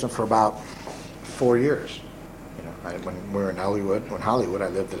at Graceland for about 4 years. You know, when we were in Hollywood, I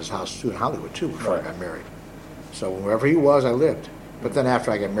lived at his house too in Hollywood too before I got married. So wherever he was, I lived. But then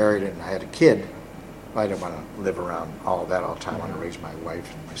after I got married and I had a kid, I didn't want to live around all of that all the time. I wanted to raise my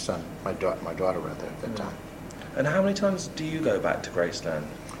wife, my son, my daughter rather at that time. And how many times do you go back to Graceland?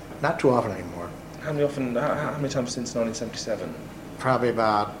 Not too often anymore. How many times since 1977? Probably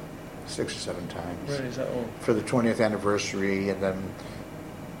about 6 or 7 times. Really, is that all? For the 20th anniversary, and then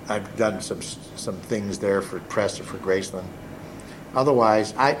I've done some things there for press or for Graceland.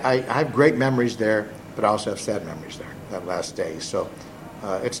 Otherwise, I have great memories there, but I also have sad memories there that last day. So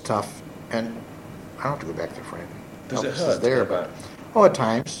it's tough, and I don't have to go back there for anything. Does it Elvis hurt is there, to go back? Oh, at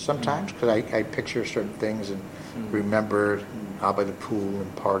times, sometimes, because I picture certain things and remember out by the pool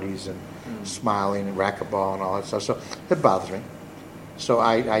and parties and smiling and racquetball and all that stuff. So it bothers me. So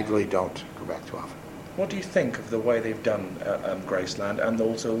I really don't go back too often. What do you think of the way they've done Graceland and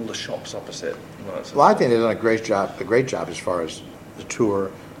also all the shops opposite? Well, I think they've done a great job as far as the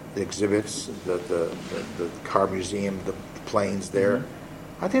tour, the exhibits, the car museum, the planes there.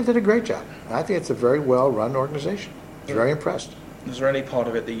 Mm-hmm. I think they did a great job. I think it's a very well-run organization. I was very impressed. Is there any part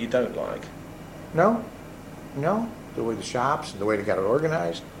of it that you don't like? No. The way the shops and the way they got it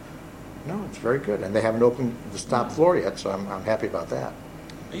organized. No, it's very good. And they haven't opened the top floor yet, so I'm happy about that.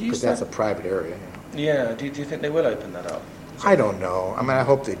 Because that's a private area. You know. Yeah. Do you think they will open that up? I don't know. I mean, I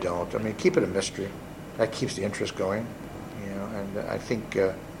hope they don't. I mean, keep it a mystery. That keeps the interest going. You know, and I think,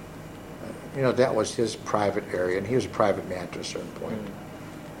 that was his private area, and he was a private man to a certain point.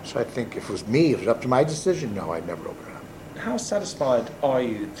 So I think if it was me, if it was up to my decision, no, I'd never open it up. How satisfied are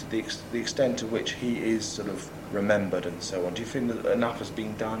you to the extent to which he is sort of remembered and so on? Do you think that enough has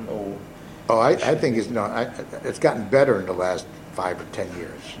been done, or? Oh, I think it's gotten better in the last 5 or 10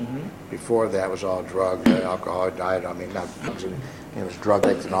 years. Mm-hmm. Before that, it was all drugs, alcohol, diet. I mean, not drugs. It was drug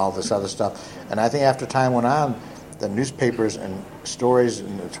addicts and all this other stuff. And I think after time went on, the newspapers and stories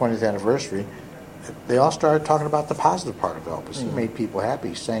in the 20th anniversary, they all started talking about the positive part of Elvis. Mm-hmm. He made people happy.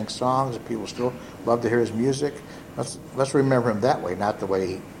 He sang songs, and people still love to hear his music. Let's remember him that way, not the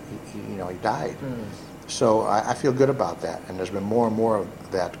way he died. Mm-hmm. So I feel good about that, and there's been more and more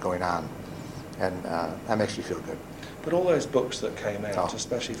of that going on, and that makes me feel good. But all those books that came out,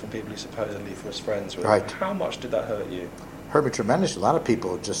 especially from people he supposedly was friends with, how much did that hurt you? Hurt me tremendously. A lot of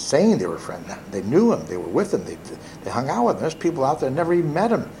people just saying they were friends. They knew him. They were with him. They hung out with him. There's people out there that never even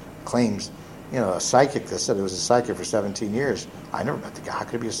met him. Claims, a psychic that said he was a psychic for 17 years. I never met the guy. How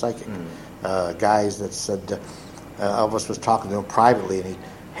could he be a psychic? Guys that said Elvis was talking to him privately, and he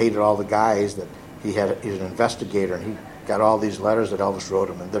hated all the guys that he's an investigator, and he got all these letters that Elvis wrote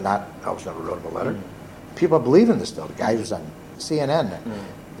him, and Elvis never wrote him a letter. People believe in this, though. The guy who's on CNN,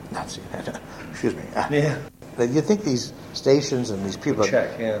 not CNN, excuse me. Yeah. You think these stations and these people,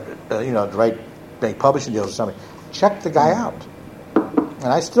 make publishing deals with somebody, check the guy out. And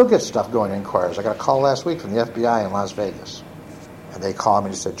I still get stuff going, inquiries. I got a call last week from the FBI in Las Vegas. And they called me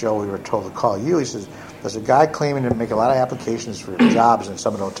and said, Joe, we were told to call you. He says, there's a guy claiming to make a lot of applications for jobs in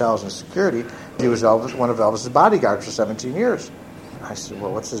some of the hotels and security. He was one of Elvis's bodyguards for 17 years. I said,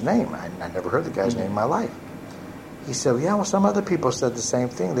 well, what's his name? I never heard the guy's name in my life. He said, some other people said the same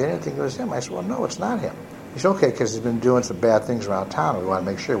thing. They didn't think it was him. I said, well, no, it's not him. He said, okay, because he's been doing some bad things around town. We want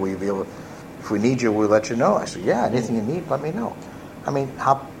to make sure we'll be able to, if we need you, we'll let you know. I said, yeah, anything you need, let me know. I mean,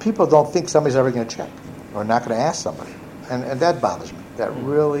 how people don't think somebody's ever going to check or not going to ask somebody. And that bothers me. That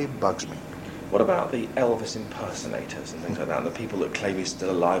really bugs me. What about the Elvis impersonators and things like that, and the people that claim he's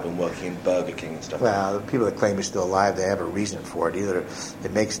still alive and working in Burger King and stuff? Well, the people that claim he's still alive, they have a reason for it. Either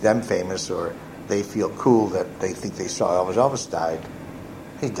it makes them famous or they feel cool that they think they saw Elvis. Elvis died.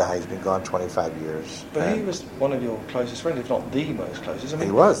 He died. He's been gone 25 years. But he was one of your closest friends, if not the most closest. I mean,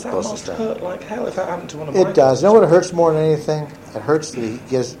 he was that closest must friend. hurt like hell if that happened to one of my It does. You know what hurts more than anything? It hurts that he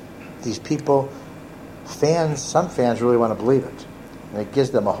gives these people, some fans really want to believe it. And it gives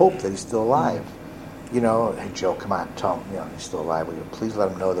them a hope that he's still alive. Hey, Joe, come on, tell him, he's still alive. Will you please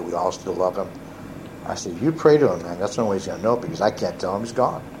let him know that we all still love him? I said, you pray to him, man. That's the only way he's going to know it, because I can't tell him he's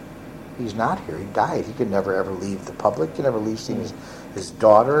gone. He's not here. He died. He could never, ever leave the public. He could never leave seeing his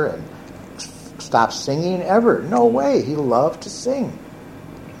daughter and stop singing, ever. No way. He loved to sing.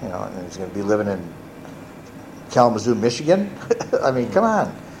 And he's going to be living in Kalamazoo, Michigan. I mean, come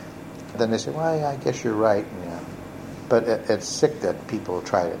on. Then they say, well, I guess you're right. But it's sick that people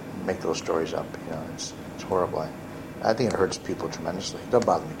try to make those stories up. It's horrible. I think it hurts people tremendously. It doesn't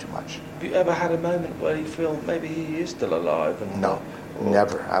bother me too much. Have you ever had a moment where you feel maybe he is still alive? No,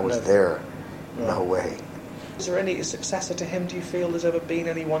 never. I was there. No way. Is there any successor to him, do you feel there's ever been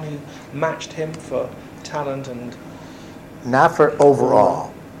anyone who matched him for talent and... Not for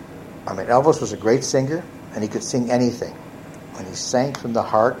overall. I mean, Elvis was a great singer, and he could sing anything. And he sang from the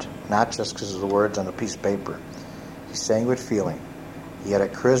heart, not just because of the words on a piece of paper. He sang with feeling. He had a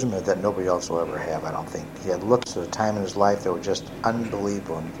charisma that nobody else will ever have, I don't think. He had looks at a time in his life that were just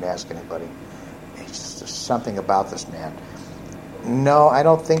unbelievable, and you can ask anybody. There's something about this man. No, I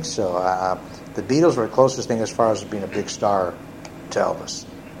don't think so. The Beatles were the closest thing as far as being a big star to Elvis.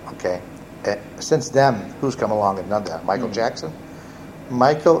 Okay? Since then, who's come along and done that? Michael Jackson?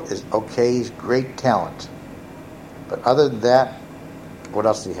 Michael is okay, he's great talent. But other than that, what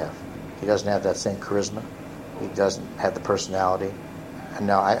else does he have? He doesn't have that same charisma. He doesn't have the personality. And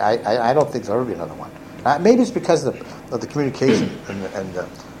no, I don't think there'll ever be another one. Maybe it's because of the communication and the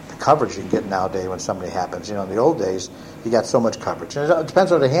coverage you can get nowadays when something happens. You know, in the old days, you got so much coverage. And it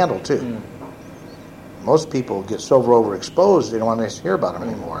depends on the handle, too. Most people get so overexposed, they don't want to hear about him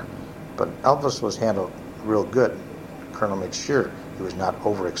anymore. But Elvis was handled real good. Colonel made sure he was not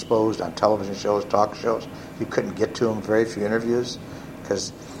overexposed on television shows, talk shows. You couldn't get to him, very few interviews,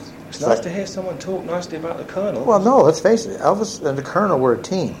 because... It's nice to hear someone talk nicely about the Colonel. Well, no, let's face it. Elvis and the Colonel were a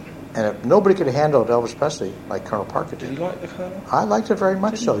team. And if nobody could have handled Elvis Presley like Colonel Parker did. Did you like the Colonel? I liked it very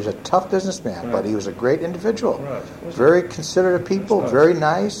much so. He's a tough businessman, but he was a great individual. Right. Very considerate of people, very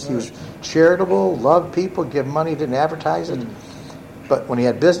nice. He was charitable, loved people, give money, didn't advertise it. But when he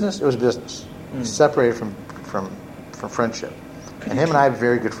had business, it was business. He separated from friendship. And him and I are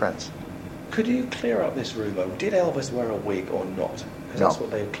very good friends. Could you clear up this rumour? Did Elvis wear a wig or not? Because that's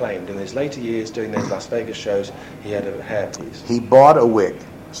what they claimed. In his later years, doing those Las Vegas shows, he had a hairpiece. He bought a wig.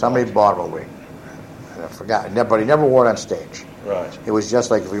 Somebody bought him a wig. I forgot, but he never wore it on stage. Right. It was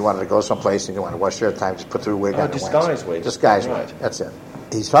just like if we wanted to go someplace and you wanted to wash your time, just put the wig on. Disguise wig. Disguise wig. That's it.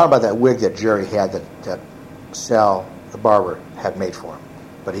 He's talking about that wig that Jerry had that Sal, the barber, had made for him.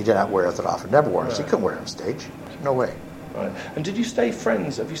 But he did not wear it that often. Never wore it. He couldn't wear it on stage. No way. Right. And did you stay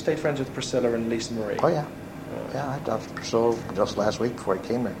friends? Have you stayed friends with Priscilla and Lisa Marie? Oh, yeah. Yeah, I talked to Priscilla just last week before he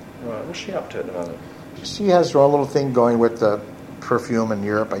came here. Right. What's she up to at the moment? She has her own little thing going with the perfume in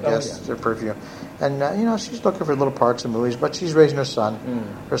Europe, I guess. Their perfume. And, she's looking for little parts in movies, but she's raising her son.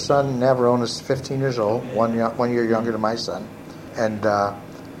 Her son, Navarone, is 15 years old, 1 year younger than my son. And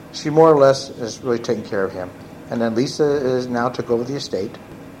she more or less is really taking care of him. And then Lisa is now took over the estate.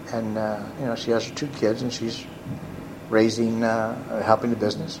 And, she has her 2 kids, and she's raising, helping the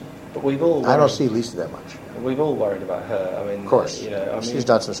business. But we've all... I don't see Lisa that much. We've all worried about her. I mean, of course. She's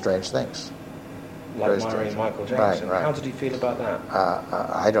done some strange things. Like marrying Michael Jackson. Right. How did you feel about that?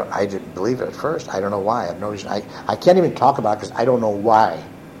 I didn't believe it at first. I don't know why. I have no reason. I can't even talk about it because I don't know why.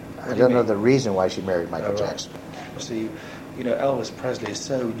 I don't know the reason why she married Michael Jackson. See, Elvis Presley is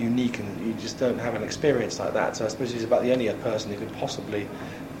so unique, and you just don't have an experience like that. So I suppose he's about the only person who could possibly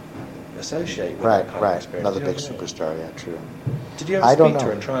associate with that kind of experience. Another big superstar. Yeah, true. Did you ever speak to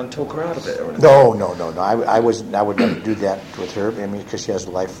her and try and talk her out of it? Or anything? No. I would never do that with her. I mean, because she has a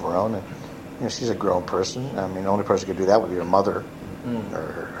life of her own, and she's a grown person. I mean, the only person who could do that would be her mother or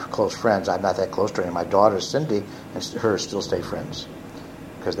her close friends. I'm not that close to her. My daughter, Cindy, and her still stay friends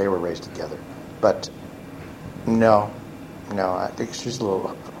because they were raised together. But no, I think she's a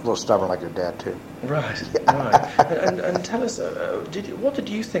little stubborn like her dad too. Right, right. And tell us, what did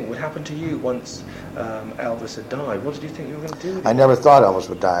you think would happen to you once Elvis had died? What did you think you were going to do with him? I never thought Elvis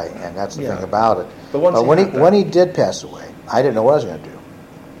would die, and that's the thing about it. But when he did pass away, I didn't know what I was going to do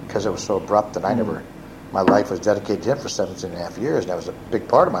because it was so abrupt, and my life was dedicated to him for 17 and a half years, and that was a big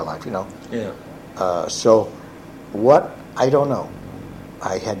part of my life, Yeah. So what, I don't know.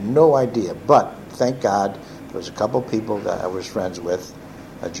 I had no idea, but thank God there was a couple people that I was friends with.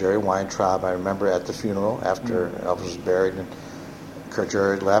 Jerry Weintraub, I remember at the funeral after Elvis was buried, and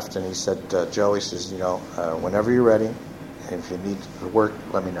Jerry left, and he said, Joe, he says, whenever you're ready, and if you need to work,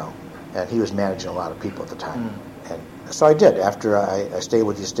 let me know. And he was managing a lot of people at the time. And so I did. After I stayed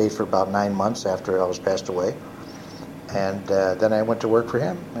with the estate for about 9 months after Elvis passed away, and then I went to work for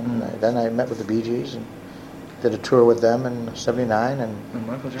him. And then I met with the Bee Gees and did a tour with them in '79,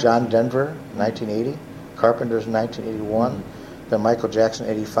 and John Denver, 1980, Carpenters, 1981. Then Michael Jackson,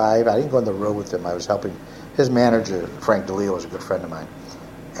 85. I didn't go on the road with him. I was helping. His manager, Frank DeLeo, was a good friend of mine.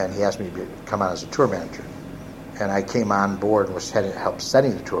 And he asked me to come on as a tour manager. And I came on board and was helped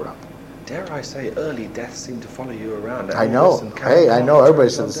setting the tour up. Dare I say, early deaths seem to follow you around. I know. Hey, I know. Everybody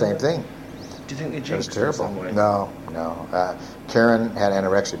said the same thing. Do you think they jinxed it was terrible? In some way? No. Karen had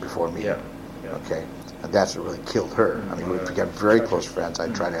anorexia before me. Yeah. Okay. And that's what really killed her. I mean, we became very close friends. I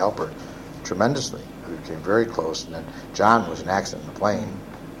tried to help her tremendously. We became very close. And then John was in an accident in a plane.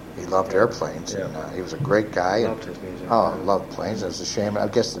 He loved airplanes, and he was a great guy. Loved his music. Loved planes. It was a shame. I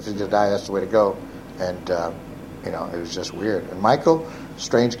guess if he's going to die, that's the way to go. And You know, it was just weird. And Michael,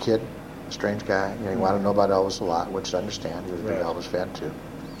 strange kid, strange guy. You know, he wanted to know about Elvis a lot, which I understand. He was a big Elvis fan too.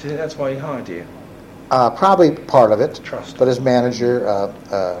 Do you think that's why he hired you? Probably part of it. Trust. But his manager,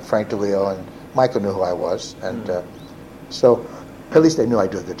 Frank DeLeo, and Michael knew who I was, and so at least they knew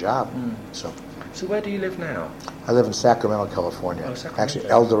I'd do a good job. So where do you live now? I live in Sacramento, California. Oh, Sacramento. Actually,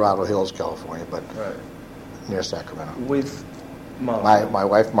 El Dorado Hills, California, but near Sacramento. With Martha? My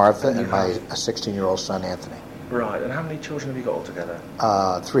wife Martha And and you my have- 16-year-old son Anthony. Right, and how many children have you got altogether?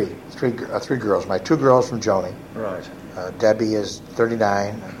 Three girls. My 2 girls from Joni. Right. Debbie is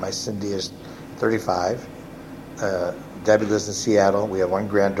 39. My Cindy is 35. Debbie lives in Seattle. We have 1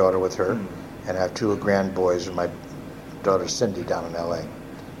 granddaughter with her, and I have 2 grandboys with my daughter Cindy down in L.A.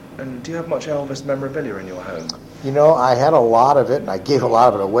 And do you have much Elvis memorabilia in your home? You know, I had a lot of it, and I gave a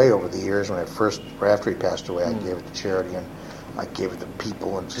lot of it away over the years. When after he passed away, I gave it to charity, and I gave it to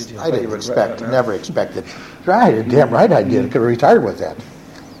people, and I never expected. Right, damn right I did. I could have retired with that,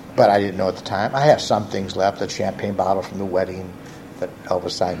 but I didn't know at the time. I have some things left. A champagne bottle from the wedding that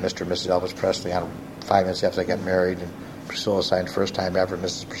Elvis signed, Mr. and Mrs. Elvis Presley, 5 minutes after I got married, and Priscilla signed first time ever,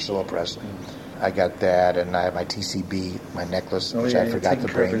 Mrs. Priscilla Presley. I got that, and I have my TCB, my necklace, which I forgot to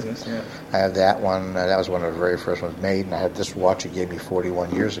bring. I have that one. That was one of the very first ones made, and I had this watch he gave me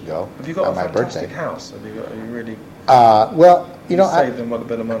 41 years ago Have you got on a my fantastic birthday. house? Are you really Well, you know, saved them a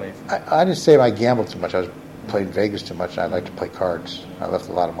bit of money? I didn't say I gambled too much. I was playing Vegas too much. I like to play cards. I left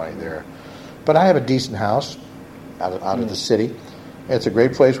a lot of money there. But I have a decent house out of the city. It's a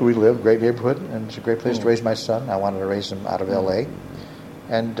great place where we live, great neighborhood, and it's a great place to raise my son. I wanted to raise him out of L.A.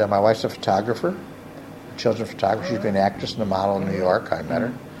 And my wife's a photographer, a children's photographer. She's been an actress and a model in New York. I met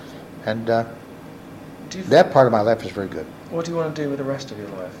her. And that part of my life is very good. What do you want to do with the rest of your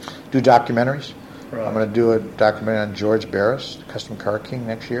life? Do documentaries. Right. I'm going to do a documentary on George Barris, Custom Car King,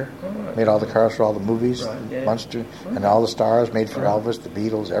 next year. Right. Made all the cars for all the movies, Right. Munster, and all the stars made for Elvis, the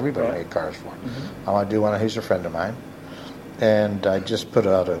Beatles, everybody made cars for him. I want to do one. He's a friend of mine. And I just put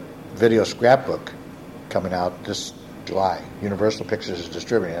out a video scrapbook coming out this July. Universal Pictures is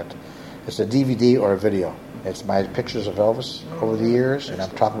distributing it. It's a DVD or a video. It's my pictures of Elvis over the years, and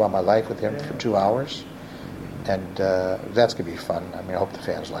I'm talking about my life with him for 2 hours. And that's going to be fun. I mean, I hope the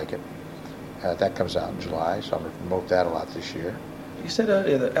fans like it. That comes out in July, so I'm going to promote that a lot this year. You said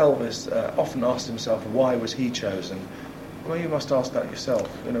earlier that Elvis often asked himself, why was he chosen? Well, you must ask that yourself.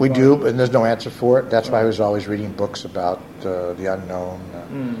 You know, We do, and there's no answer for it. That's why I was always reading books about the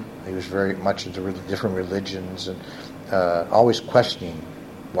unknown. He was very much into different religions and always questioning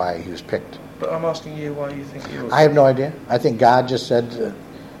why he was picked. But I'm asking you why you think he was. I have no idea. I think God just said,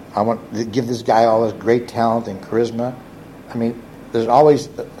 I want to give this guy all this great talent and charisma. I mean, there's always,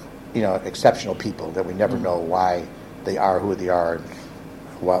 exceptional people that we never know why they are who they are and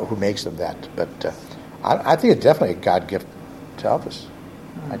who makes them that. But I think it's definitely a God gift to Elvis.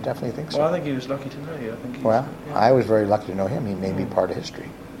 I definitely think so. Well, I think he was lucky to know you. I was very lucky to know him. He made me part of history.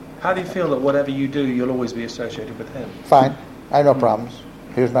 How do you feel that whatever you do, you'll always be associated with him? Fine. I have no problems.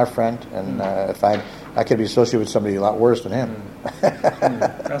 He was my friend, and if I could be associated with somebody a lot worse than him.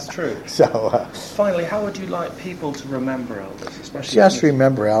 That's true. So, finally, how would you like people to remember Elvis, especially? Just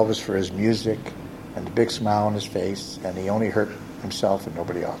remember Elvis for his music and the big smile on his face, and he only hurt himself and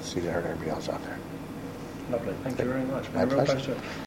nobody else. He didn't hurt anybody else out there. Lovely. Thank you very much. My pleasure.